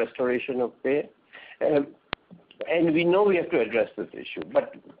full restoration of pay. And we know we have to address this issue.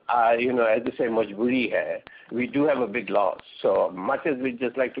 But, as they say, majburi hai, we do have a big loss. So much as we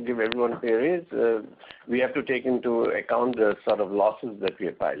just like to give everyone pay raise, we have to take into account the sort of losses that we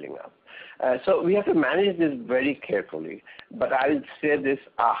are piling up. So we have to manage this very carefully. But I'll say this,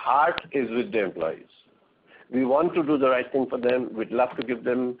 our heart is with the employees. We want to do the right thing for them. We'd love to give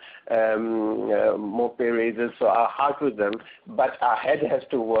them more pay raises, so our heart with them, but our head has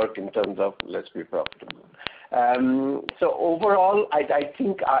to work in terms of let's be profitable. So overall, I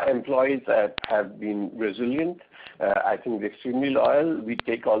think our employees have been resilient. I think they're extremely loyal. We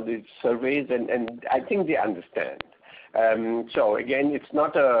take all these surveys, and I think they understand. So again, it's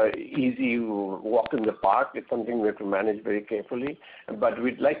not a easy walk in the park. It's something we have to manage very carefully, but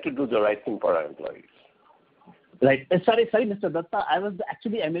we'd like to do the right thing for our employees. Right. Sorry, Mr. Datta.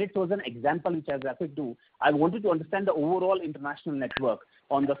 Emirates was an example which I was referred to. I wanted to understand the overall international network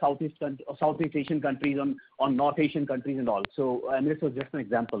on the Southeast Asian countries, on North Asian countries and all. So Emirates was just an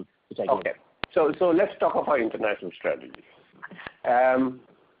example which I gave. Okay. So let's talk of our international strategy.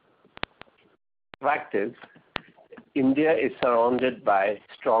 Fact is, India is surrounded by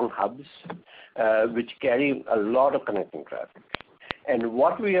strong hubs which carry a lot of connecting traffic. And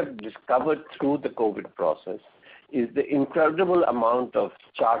what we have discovered through the COVID process is the incredible amount of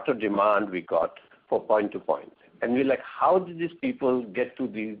charter demand we got for point-to-point. And we're like, how did these people get to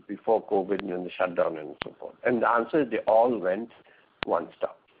these before COVID and the shutdown and so forth? And the answer is they all went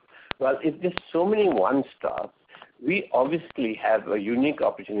one-stop. Well, if there's so many one-stop, we obviously have a unique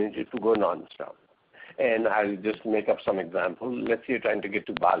opportunity to go non-stop. And I'll just make up some example. Let's say you're trying to get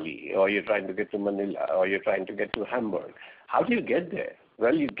to Bali, or you're trying to get to Manila, or you're trying to get to Hamburg. How do you get there?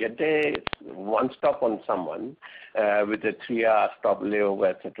 Well, you get there one stop on someone with a 3-hour stop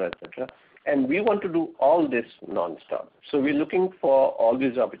layover, etc., etc. And we want to do all this non-stop. So we're looking for all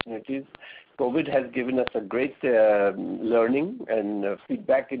these opportunities. COVID has given us a great learning and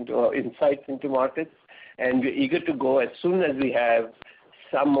feedback into insights into markets, and we're eager to go as soon as we have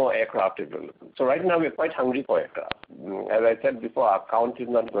some more aircraft available. So right now we're quite hungry for aircraft. As I said before, our count is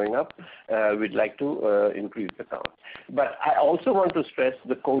not going up. We'd like to increase the count. But I also want to stress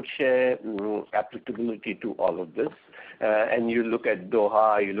the code share applicability to all of this. And you look at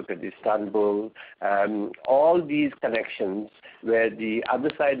Doha, you look at Istanbul, all these connections where the other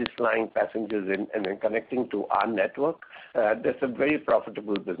side is flying passengers in and then connecting to our network, that's a very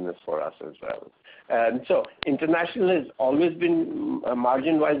profitable business for us as well. So international has always been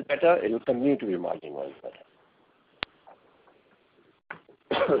margin-wise better. It will continue to be margin-wise better.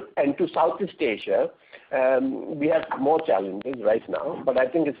 And to Southeast Asia, we have more challenges right now, but I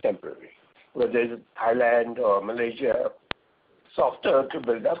think it's temporary. Whether it's Thailand or Malaysia, softer to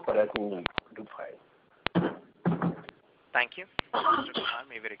build up, but I think we'll do fine. Thank you. Mr. Kumar,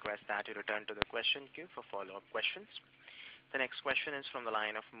 may we request that you return to the question queue for follow-up questions. The next question is from the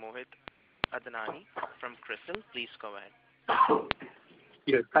line of Mohit Adnani from Crystal. Please go ahead.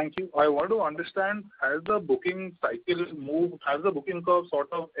 Yes, thank you. I want to understand, has the booking cycle moved, has the booking curve sort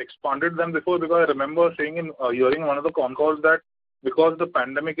of expanded than before? Because I remember saying hearing one of the Concalls that because the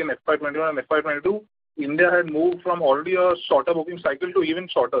pandemic in FY21 and FY22, India had moved from already a shorter booking cycle to even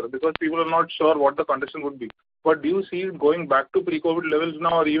shorter because people are not sure what the condition would be. But do you see it going back to pre-COVID levels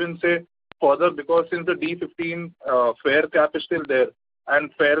now, or even say further, because since the D15 fare cap is still there and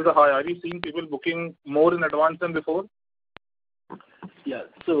fares are high, are you seeing people booking more in advance than before? Yeah,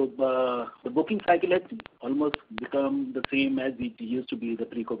 so the booking cycle has almost become the same as it used to be the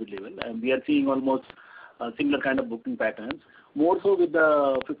pre-COVID level, and we are seeing almost similar kind of booking patterns. More so with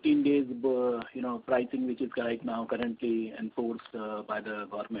the 15 days, pricing which is right now currently enforced by the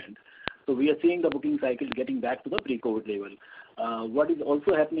government. So we are seeing the booking cycle getting back to the pre-COVID level. What is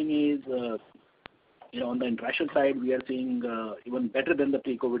also happening is, on the international side, we are seeing even better than the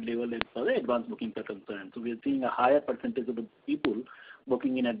pre-COVID level as far as advance bookings are concerned. So we are seeing a higher percentage of the people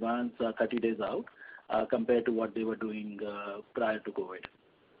booking in advance 30 days out compared to what they were doing prior to COVID.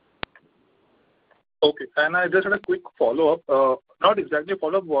 Okay, and I just had a quick follow-up. Not exactly a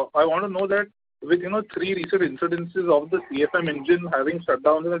follow-up. I want to know that with 3 recent incidences of the CFM engine having shut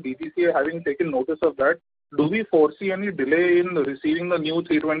down and the DGCA having taken notice of that, do we foresee any delay in receiving the new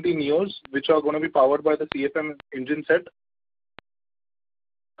 320 Neos, which are going to be powered by the CFM engine set?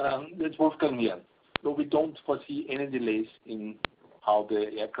 It's Wolfgang here. So we don't foresee any delays in how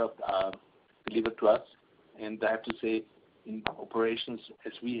the aircraft are delivered to us. And I have to say, in operations,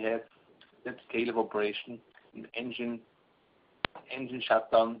 as we have that scale of operation, an engine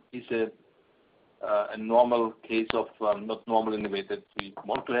shutdown is a normal case of not normal in the way that we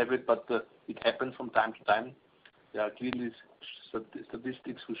want to have it, but it happens from time to time. There are clearly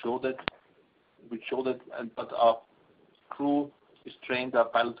statistics which show that, but our crew is trained, our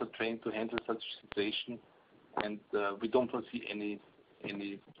pilots are trained to handle such a situation, and we don't foresee any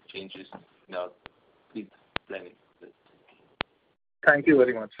changes in our fleet planning. Thank you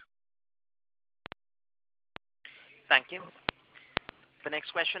very much. Thank you. The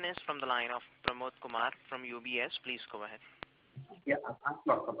next question is from the line of Pramod Kumar from UBS. Please go ahead. Yeah, thanks a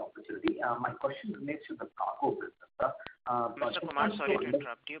lot for the opportunity. My question relates to the cargo business. Mr. Kumar, sorry to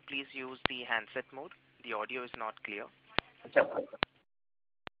interrupt you. Please use the handset mode. The audio is not clear.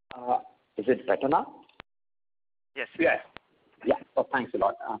 Is it better now? Yes. Yes. Yeah. Thanks a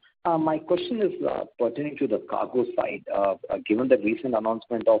lot. My question is pertaining to the cargo side. Given the recent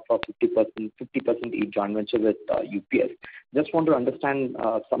announcement of a 50% joint venture with UPS, just want to understand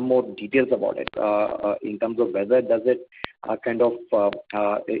some more details about it in terms of whether does it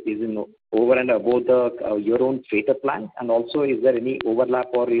is in over and above your own freighter plan, and also is there any overlap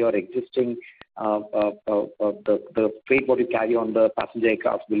or your existing the freight what you carry on the passenger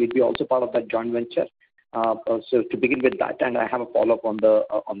aircraft, will it be also part of that joint venture? So to begin with that, and I have a follow-up on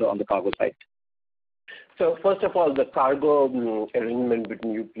the cargo side. So first of all, the cargo arrangement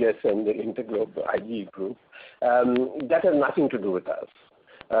between UPS and the InterGlobe IG group, that has nothing to do with us.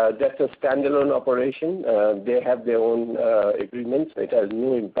 That's a standalone operation. They have their own agreements. It has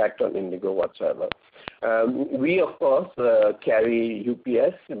no impact on INDIGO whatsoever. We, of course, carry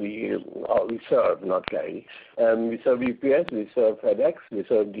UPS. We serve, not carry. We serve UPS, we serve FedEx, we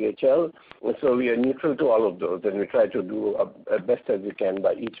serve DHL. So we are neutral to all of those, and we try to do as best as we can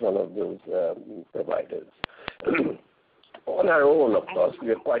by each one of those providers. On our own, of course, we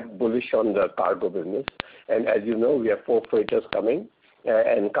are quite bullish on the cargo business. And as you know, we have 4 freighters coming.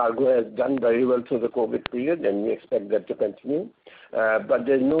 And cargo has done very well through the COVID period, and we expect that to continue. But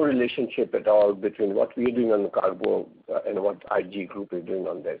there's no relationship at all between what we're doing on the cargo and what IG Group is doing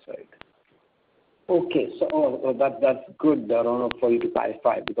on their side. Okay, so that's good, Ronald, for you to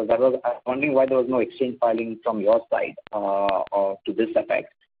clarify, because I was wondering why there was no exchange filing from your side to this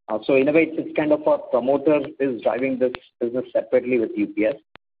effect. So in a way, it's kind of a promoter is driving this business separately with UPS.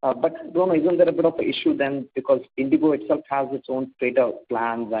 But Ronald, isn't there a bit of an issue then, because INDIGO itself has its own freighter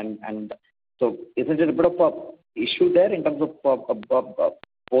plans, and so isn't it a bit of a issue there in terms of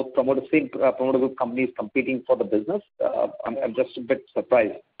both promoter group companies competing for the business? I'm just a bit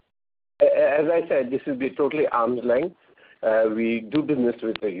surprised. As I said, this will be totally arm's length. We do business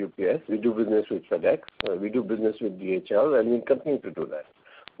with the UPS, we do business with FedEx, we do business with DHL, and we continue to do that.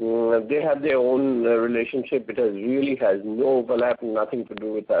 They have their own relationship. It really has no overlap, nothing to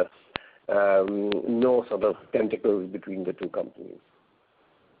do with us, no sort of tentacles between the two companies.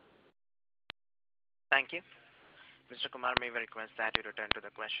 Thank you. Mr. Kumar, may we request that you return to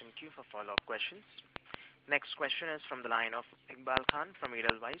the question queue for follow-up questions. Next question is from the line of Iqbal Khan from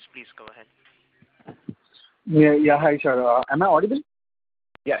Edelweiss. Please go ahead. Yeah, hi, sir. Am I audible?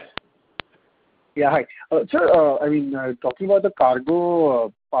 Yes. Yeah, hi. Sir, talking about the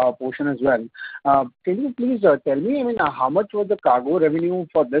cargo portion as well, can you please tell me, how much was the cargo revenue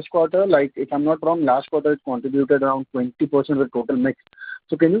for this quarter? Like, if I'm not wrong, last quarter it contributed around 20% of the total mix.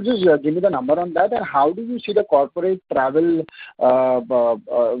 So can you just give me the number on that? And how do you see the corporate travel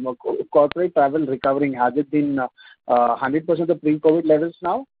recovering? Has it been 100% of the pre-COVID levels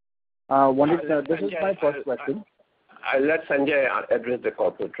now? This is my first question. I'll let Sanjay address the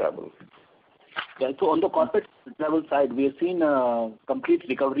corporate travel. Yeah, so on the corporate travel side, we have seen a complete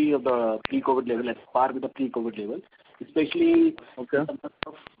recovery of the pre-COVID level, at par with the pre-COVID level. Especially in the month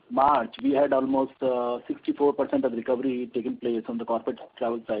of March, we had almost 64% of recovery taking place on the corporate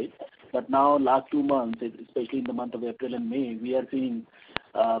travel side. But now, last 2 months, especially in the month of April and May, we are seeing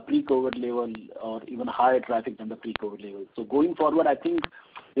pre-COVID level or even higher traffic than the pre-COVID level. So going forward, I think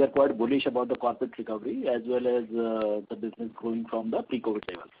we are quite bullish about the corporate recovery as well as the business growing from the pre-COVID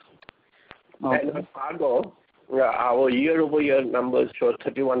levels. And with cargo, our year-over-year numbers show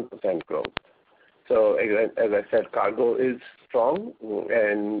 31% growth. So as I said, cargo is strong,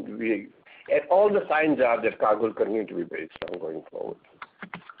 and all the signs are that cargo will continue to be very strong going forward.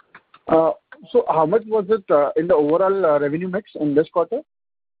 So how much was it in the overall revenue mix in this quarter?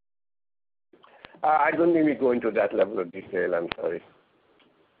 I don't think we go into that level of detail. I'm sorry.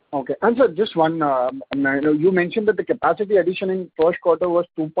 Okay. And sir, just one, you mentioned that the capacity addition in first quarter was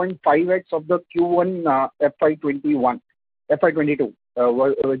 2.5x of the Q1 FY22.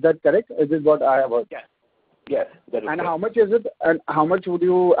 Is that correct? Is this what I have heard? Yes. Yes. That is and correct. how much is it? And how much would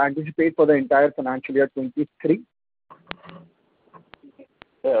you anticipate for the entire financial year 23?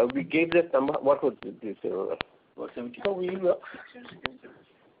 We gave this number. What was this? So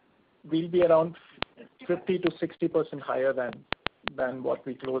we'll be around 50 to 60% higher than what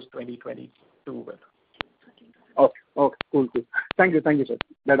we closed 2022 with. Okay. Cool. Thank you, sir.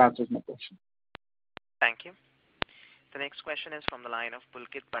 That answers my question. Thank you. The next question is from the line of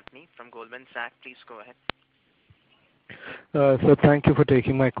Pulkit Patni from Goldman Sachs. Please go ahead. So thank you for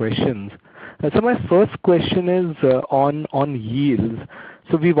taking my questions. So my first question is on yields.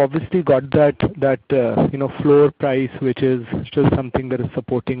 So we've obviously got that floor price, which is still something that is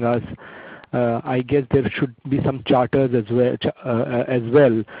supporting us. I guess there should be some charters as well.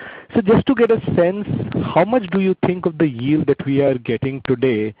 So just to get a sense, how much do you think of the yield that we are getting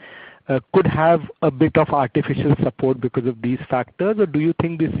today could have a bit of artificial support because of these factors, or do you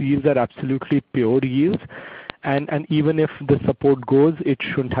think these yields are absolutely pure yields? And even if the support goes, it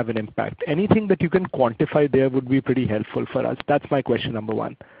shouldn't have an impact. Anything that you can quantify there would be pretty helpful for us. That's my question number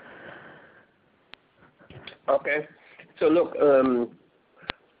one. Okay. So look,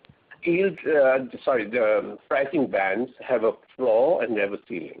 the pricing bands have a floor and they have a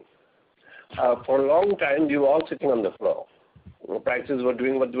ceiling. For a long time, we were all sitting on the floor. Prices were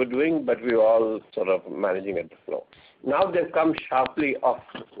doing what they were doing, but we were all sort of managing at the floor. Now they've come sharply off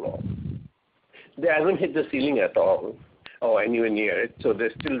the floor. They haven't hit the ceiling at all, or anywhere near it, so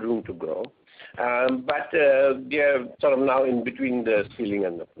there's still room to grow. But they're sort of now in between the ceiling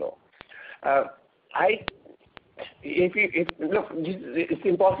and the floor. It's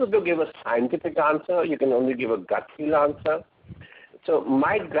impossible to give a scientific answer. You can only give a gut feel answer. So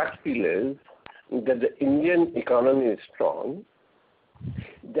my gut feel is that the Indian economy is strong,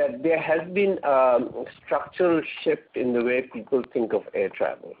 that there has been a structural shift in the way people think of air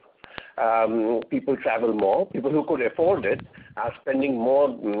travel. People travel more. People who could afford it are spending more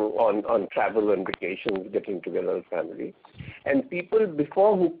on travel and vacations, getting together with family. And people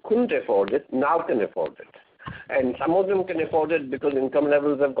before who couldn't afford it now can afford it. And some of them can afford it because income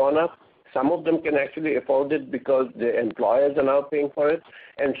levels have gone up. Some of them can actually afford it because the employers are now paying for it.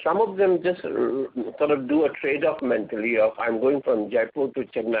 And some of them just sort of do a trade-off mentally of I'm going from Jaipur to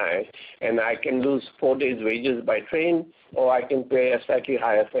Chennai and I can lose 4 days' wages by train, or I can pay a slightly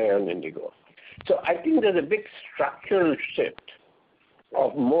higher fare on INDIGO. So I think there's a big structural shift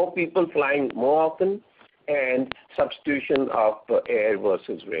of more people flying more often and substitution of air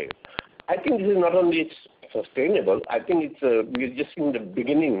versus rail. I think this is not only sustainable, I think we're just in the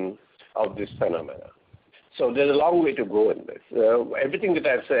beginning of this phenomena. So there's a long way to go in this. Everything that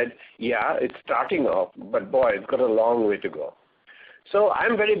I've said, it's starting off, but boy, it's got a long way to go. So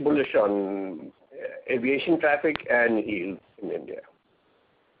I'm very bullish on aviation traffic and yields in India.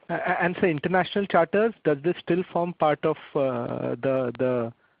 And so international charters, does this still form part of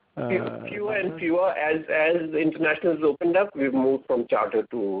the fewer and fewer as the international has opened up, we've moved from charter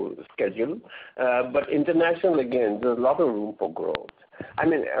to schedule. But international, again, there's a lot of room for growth. I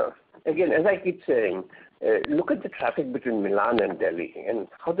mean, again, as I keep saying, look at the traffic between Milan and Delhi, and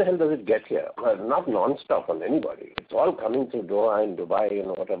how the hell does it get here? Well, not non-stop on anybody. It's all coming through Doha and Dubai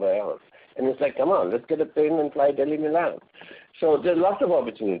and whatever else. And it's like, come on, let's get a plane and fly Delhi-Milan. So there's lots of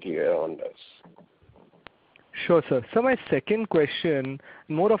opportunity around us. Sure, sir. So my second question,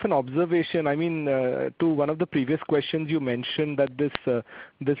 more of an observation. I mean, to one of the previous questions, you mentioned that this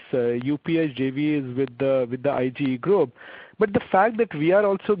UPS JV is with the InterGlobe. But the fact that we are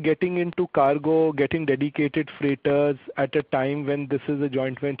also getting into cargo, getting dedicated freighters at a time when this is a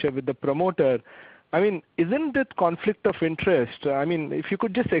joint venture with the promoter, I mean, isn't it conflict of interest? I mean, if you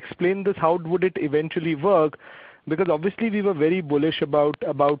could just explain this, how would it eventually work? Because obviously we were very bullish about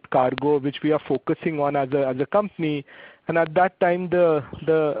cargo, which we are focusing on as a company, and at that time the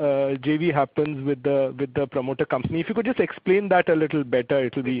JV happens with the promoter company. If you could just explain that a little better,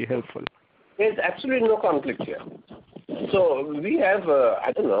 it will be helpful. There's absolutely no conflict here. So we have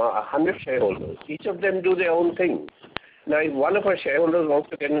 100 shareholders. Each of them do their own thing. Now, if one of our shareholders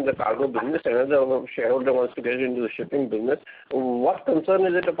wants to get into the cargo business, another shareholder wants to get into the shipping business, what concern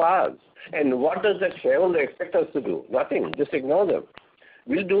is it of ours? And what does that shareholder expect us to do? Nothing. Just ignore them.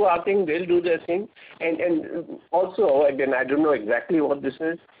 We'll do our thing, they'll do their thing. And also, again, I don't know exactly what this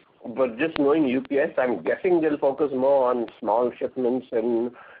is, But just knowing UPS, I'm guessing they'll focus more on small shipments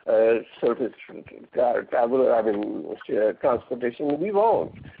and surface transportation. We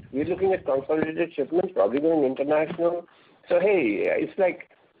won't. We're looking at consolidated shipments, probably going international. So hey, it's like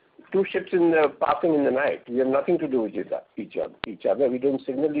two ships passing in the night. We have nothing to do with each other. We don't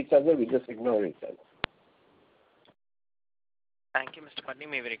signal each other. We just ignore each other. Thank you, Mr. Patni.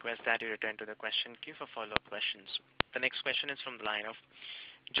 May we request that you return to the question queue for follow-up questions. The next question is from the line of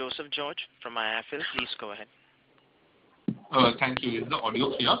Joseph George from IIFL. Please go ahead. Thank you. Is the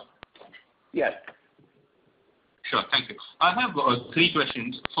audio clear? Yes. Sure. Thank you. I have three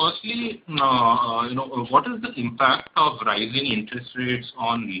questions. Firstly, what is the impact of rising interest rates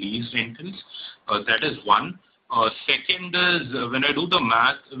on lease rentals? That is one. Second is, when I do the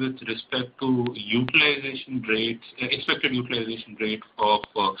math with respect to utilization rates, expected utilization rate of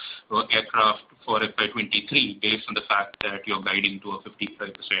aircraft for FY23, based on the fact that you're guiding to a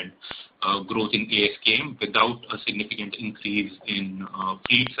 55% growth in ASKM without a significant increase in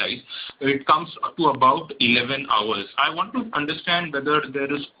fleet size, it comes to about 11 hours. I want to understand whether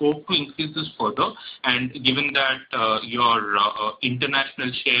there is scope to increase this further, and given that your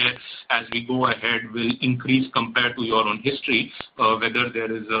international share as we go ahead will increase compared to your own history, whether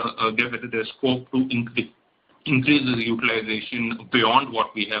there is scope to increase the utilization beyond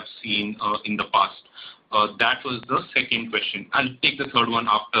what we have seen in the past. That was the second question. I'll take the third one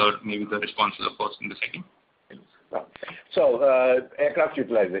after maybe the response to the first and the second. So, aircraft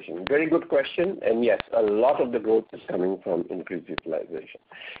utilization, very good question, and yes, a lot of the growth is coming from increased utilization.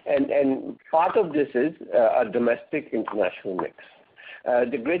 And part of this is a domestic international mix.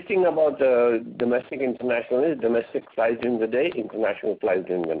 The great thing about domestic international is domestic flies during the day, international flies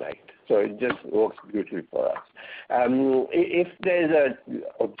during the night. So it just works beautifully for us. If there's an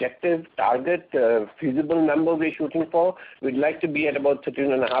objective, target, feasible number we're shooting for, we'd like to be at about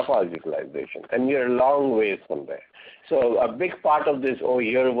 13.5 hours utilization, and we're a long ways from there. So a big part of this,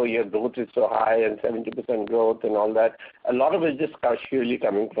 year-over-year growth is so high and 70% growth and all that, a lot of it is just surely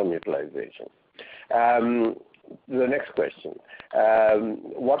coming from utilization. The next question,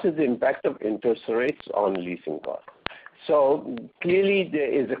 what is the impact of interest rates on leasing costs? So clearly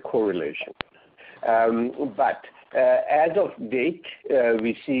there is a correlation, but as of date,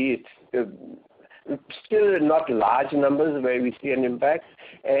 we see it's still not large numbers where we see an impact,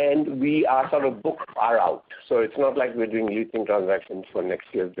 and we are sort of booked far out. So it's not like we're doing leasing transactions for next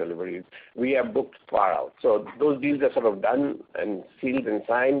year's deliveries. We are booked far out. So those deals are sort of done and sealed and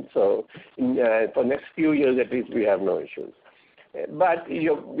signed. So for next few years at least, we have no issues. But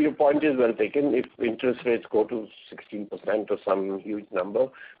your point is well taken. If interest rates go to 16% or some huge number,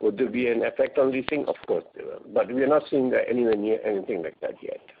 would there be an effect on leasing? Of course there will. But we are not seeing anywhere near anything like that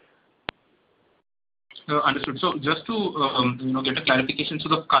yet. Understood. So just to get a clarification, so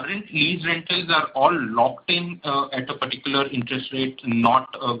the current lease rentals are all locked in at a particular interest rate, not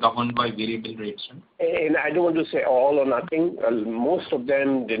governed by variable rates. Right? And I don't want to say all or nothing. Most of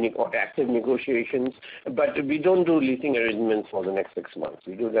them, they got active negotiations, but we don't do leasing arrangements for the next 6 months.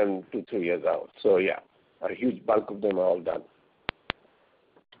 We do them 2-3 years out. So yeah, a huge bulk of them are all done.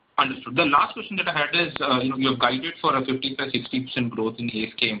 Understood. The last question that I had is, you have guided for a 50-60% growth in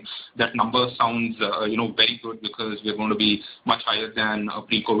ASKM. That number sounds, very good because we're going to be much higher than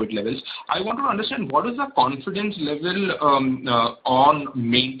pre-COVID levels. I want to understand what is the confidence level on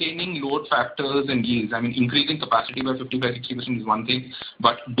maintaining load factors and yields. I mean, increasing capacity by 55-60% is one thing,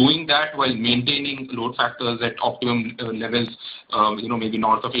 but doing that while maintaining load factors at optimum levels, maybe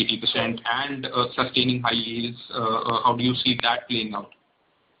north of 80% and sustaining high yields. How do you see that playing out?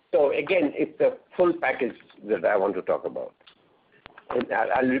 So again, it's the full package that I want to talk about. And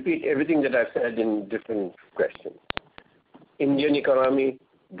I'll repeat everything that I've said in different questions. Indian economy,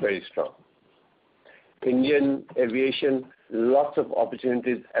 very strong. Indian aviation, lots of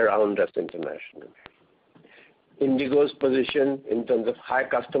opportunities around us internationally. InDigo's position in terms of high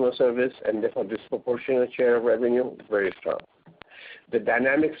customer service and therefore disproportionate share of revenue, very strong. The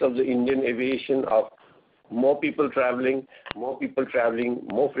dynamics of the Indian aviation of more people traveling more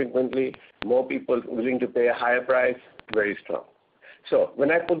frequently, more people willing to pay a higher price, very strong. So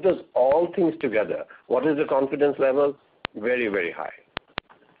when I put those all things together, what is the confidence level? Very, very high.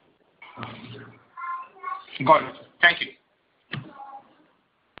 Got it. Thank you.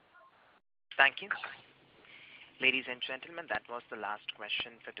 Thank you. Ladies and gentlemen, that was the last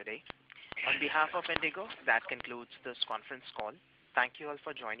question for today. On behalf of InDigo, that concludes this conference call. Thank you all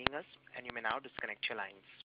for joining us, and you may now disconnect your lines.